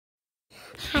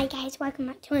Hi guys, welcome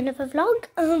back to another vlog.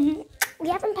 We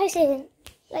haven't posted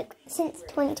since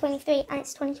 2023 and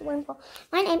it's 2024.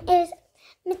 My name is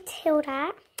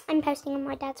Matilda. I'm posting on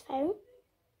my dad's phone.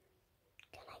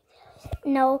 Can I do it?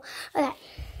 No. Okay.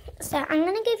 So I'm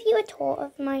gonna give you a tour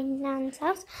of my nan's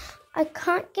house. I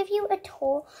can't give you a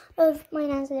tour of my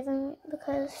nan's living room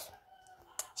because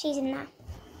she's in there,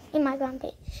 in my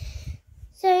grumpy.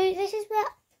 So this is where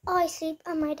I sleep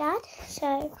and my dad.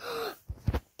 So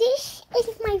this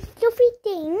is my fluffy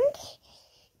thing.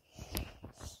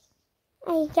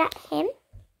 I got him.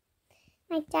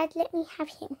 My dad let me have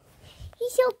him.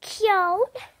 He's so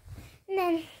cute. And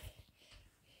then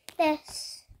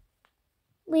this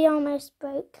we almost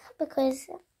broke because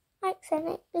I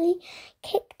accidentally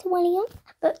kicked Willie off.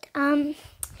 But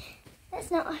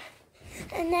that's not.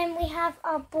 And then we have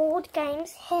our board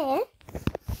games here.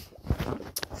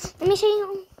 Let me show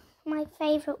you my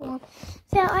favourite one.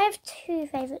 So I have two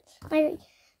favourites.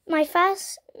 My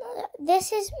first,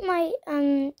 this is my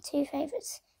two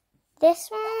favourites. This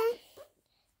one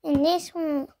and this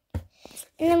one.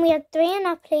 And then we have three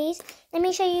Monopolies. Let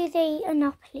me show you the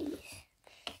Monopolies.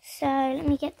 So let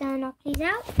me get the Monopolies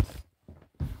out.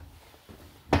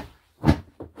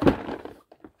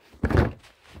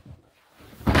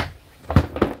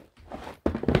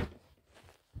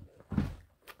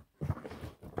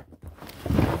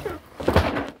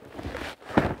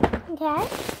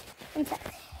 Okay,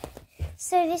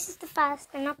 so this is the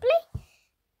first Monopoly,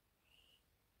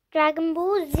 Dragon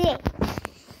Ball Z.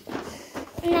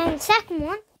 And then second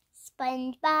one,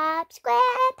 SpongeBob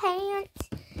SquarePants.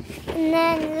 And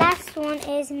then last one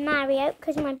is Mario,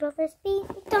 because my brother's been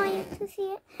dying to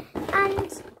see it.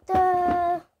 And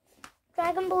the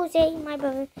Dragon Ball Z,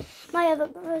 my other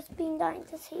brother's been dying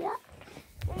to see that.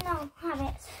 No, have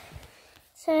it.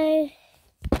 So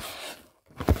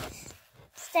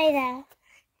stay there.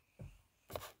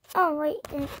 Oh wait,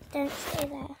 don't stay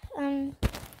there.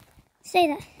 Stay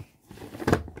there.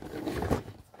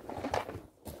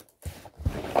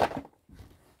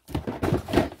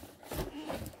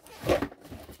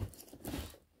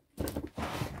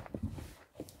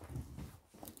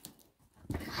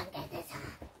 Can't get this on.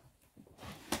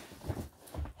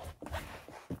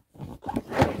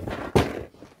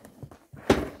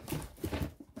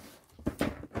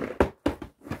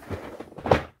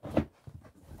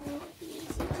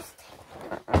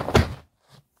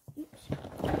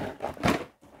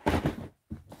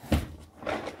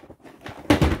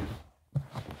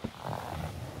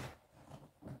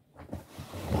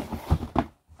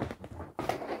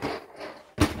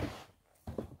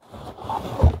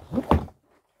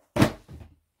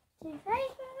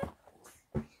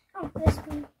 Oh, this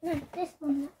one. No, this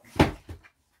one.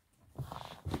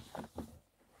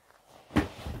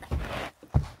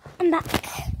 I'm back.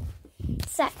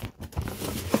 So,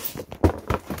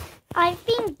 I've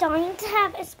been dying to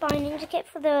have a spy ninja kit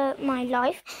for my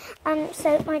life.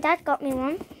 So my dad got me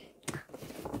one.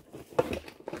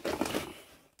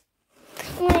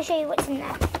 I'm going to show you what's in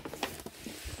there.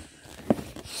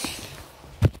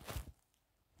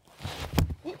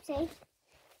 Oopsie.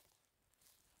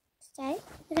 Stay.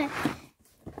 Okay.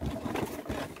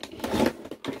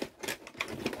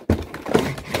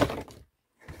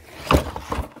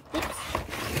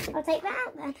 Oops. I'll take that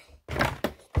out then.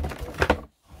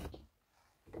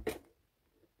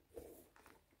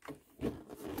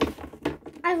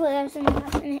 I thought there was something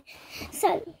else in it.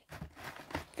 So,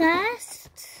 first,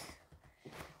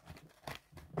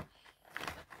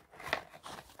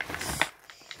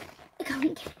 I can't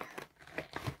get it.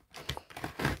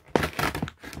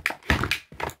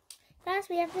 First,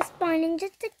 we have the Spy Ninja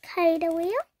decoder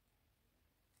wheel.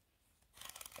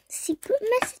 Secret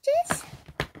messages.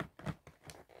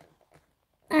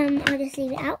 I'll just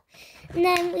leave it out. And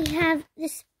then we have the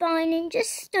Spy Ninja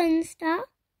Stun Star.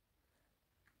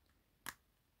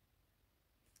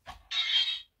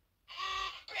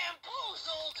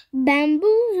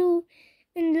 Bamboozled.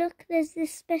 And look, there's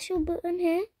this special button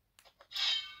here.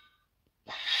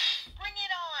 Bring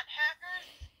it on, hackers.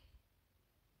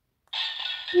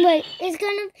 Wait, it's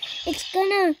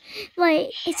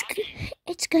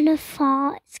gonna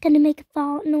fart. It's gonna make a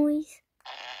fart noise.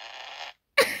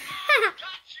 Gotcha.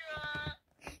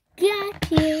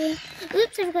 Got you.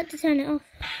 Oops, I forgot to turn it off.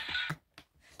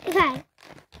 Okay.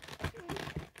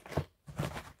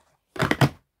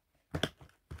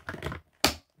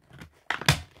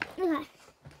 Okay.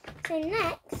 So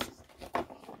next,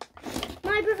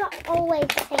 my brother always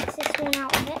takes this one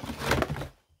out of it.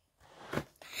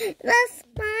 The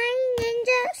Spy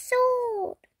Ninja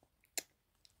sword.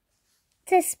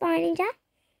 It's a Spy Ninja.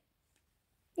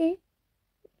 Yeah.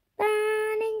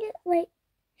 Spy Ninja. Wait.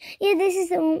 Yeah, this is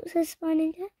the one that says Spy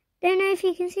Ninja. Don't know if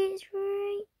you can see it's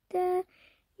right there.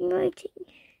 Writing.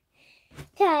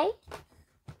 Okay.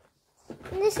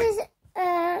 And this is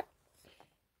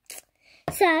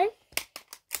so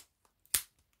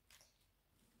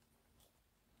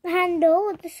the handle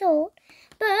of the sword.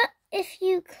 But if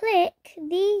you click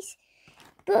these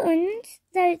buttons,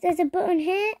 there's a button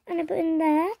here and a button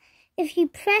there. If you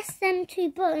press them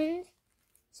two buttons,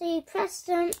 so you press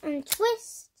them and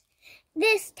twist,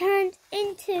 this turns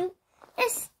into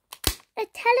a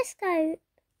telescope.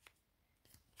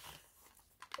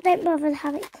 Don't bother to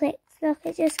have it clicked. Look,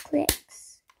 it just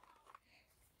clicks.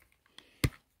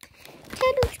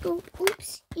 Telescope.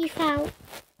 Oops, you fell.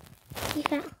 You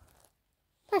fell.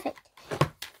 Perfect.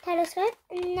 Telescope.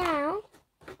 And now,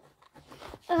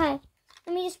 okay,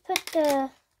 let me just put the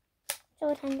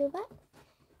sword handle back.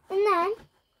 And then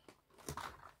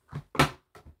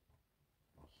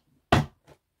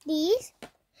these.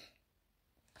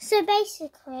 So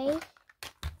basically,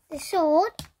 the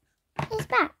sword is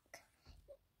back.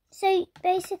 So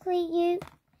basically, you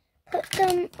put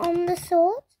them on the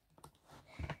sword.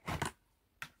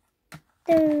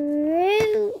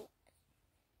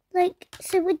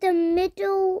 So with the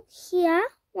middle here,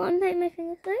 what I'm putting my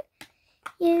finger through,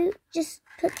 you just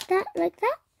put that like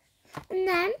that, and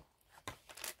then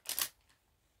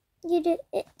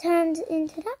it turns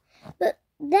into that. But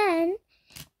then,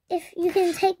 if you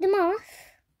can take them off,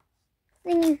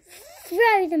 then you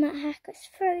throw them at hackers.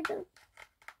 Throw them.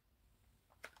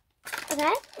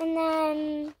 Okay, and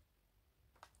then,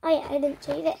 oh yeah, I didn't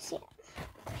show you this yet.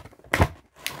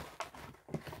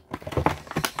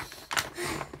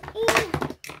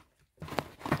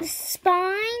 The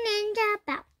Spy Ninja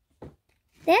belt.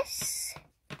 This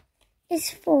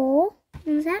is for,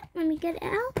 what's that? Let me get it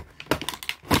out.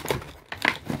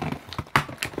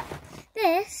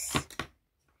 This,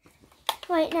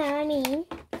 right now, I mean,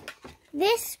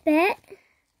 this bit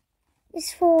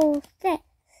is for this.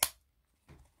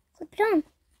 Flip it on.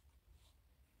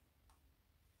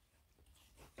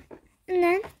 And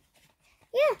then,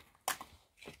 yeah.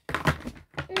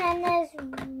 And then there's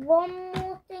one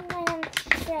more thing I want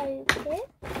to show you.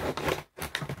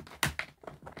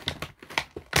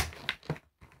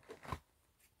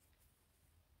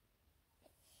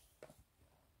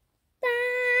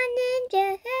 Ninja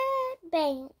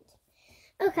headband.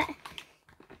 Okay.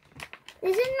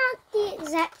 This is not the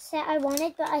exact set I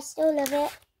wanted, but I still love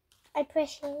it. I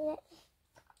appreciate it.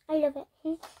 I love it.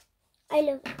 I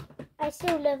love it. I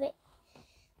still love it.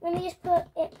 Let me just put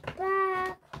it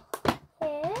back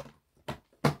here.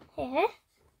 Here.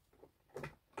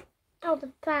 Oh,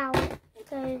 the bow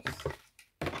goes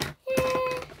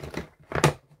here.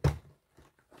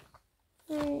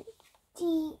 And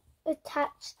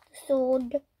detach the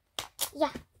sword.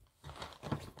 Yeah.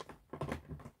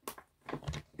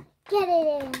 Get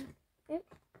it in.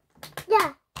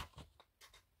 Yeah.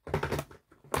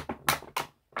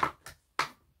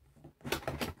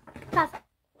 Perfect.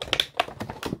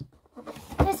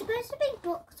 There's supposed to be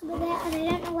books with it, and I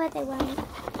don't know where they went.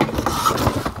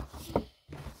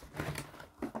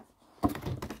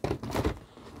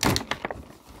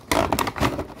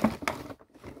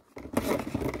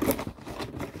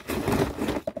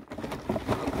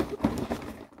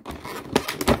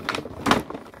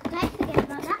 Okay, forget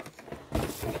about that.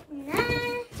 Put it in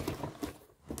there.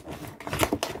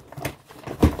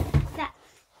 That.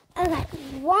 Okay,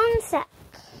 one sec.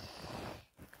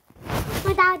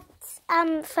 My dad's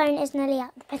phone is nearly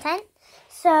at the percent,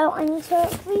 so I need to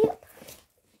free up.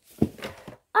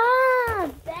 Ah,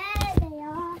 there they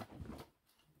are.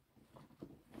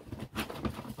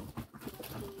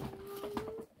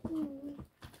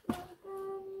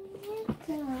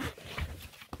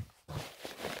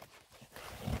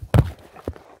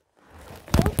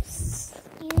 Oops,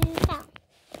 you fell.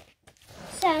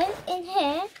 So in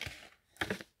here.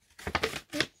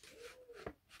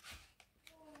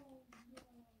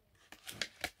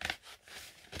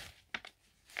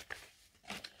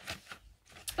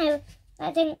 Oh,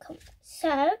 that didn't come.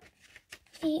 So,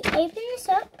 if you open this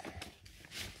up,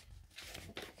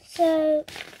 so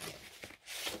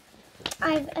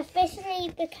I've officially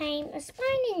became a Spy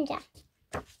Ninja.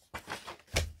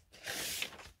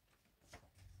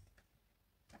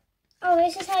 Oh,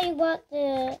 this is how you work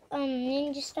the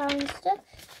ninja star and stuff.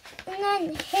 And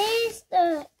then here's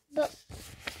the book.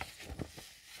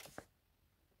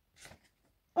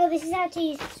 Oh, this is how to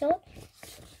use the sword.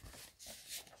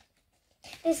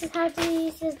 This is how to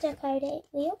use the decoder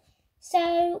wheel.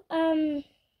 So,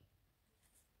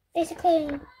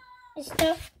 basically, the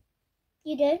stuff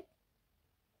you do.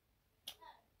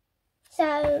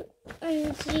 So,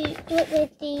 and you do it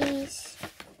with these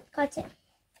cartoon.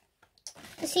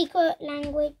 The secret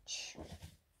language.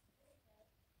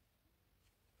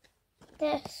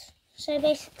 This. So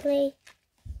basically,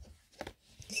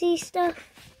 see stuff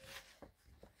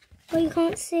where you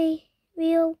can't see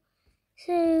real,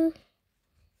 so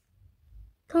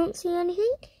can't see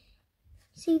anything.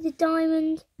 See the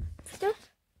diamond stuff.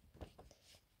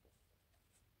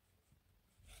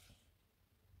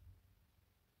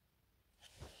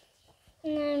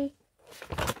 And then,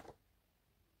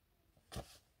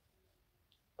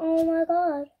 oh my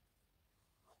god,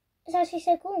 it's actually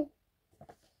so cool.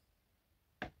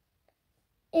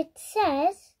 It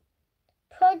says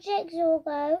Project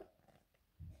Zorgo,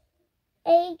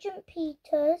 Agent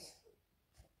Peters,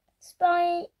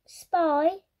 Spy.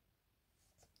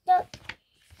 Look.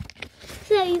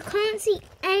 So you can't see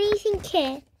anything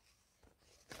here.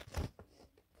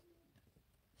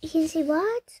 You can see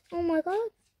words. Oh my god.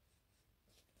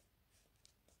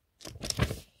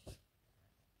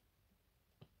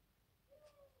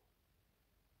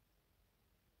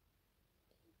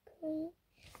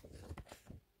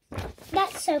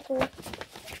 That's so cool.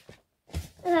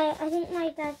 Okay, I think my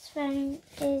dad's phone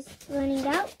is running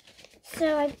out,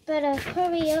 so I better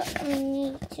hurry up. I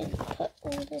need to put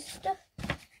all this stuff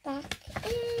back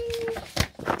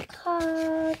in.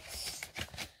 Cards.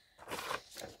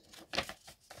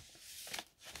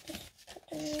 Just put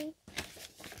them in.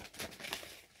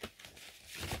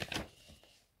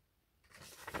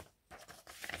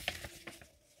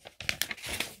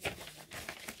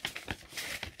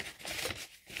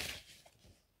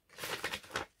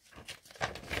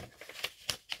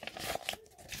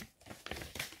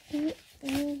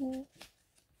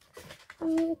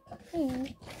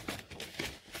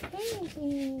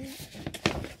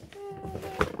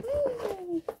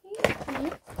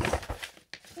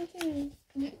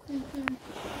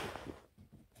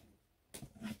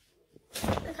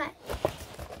 Okay.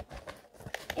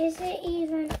 Is it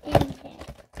even in here?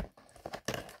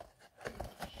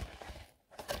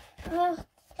 Oh,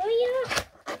 hurry up!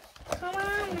 Come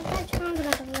on, my dad's phone's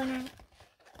about to run out.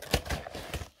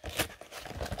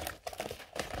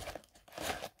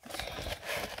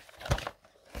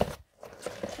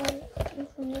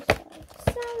 From this side.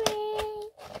 Sorry.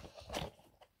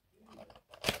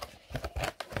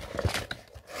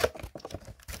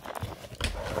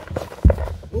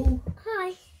 Oh, Hi.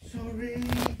 sorry.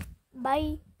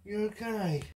 Bye. You okay?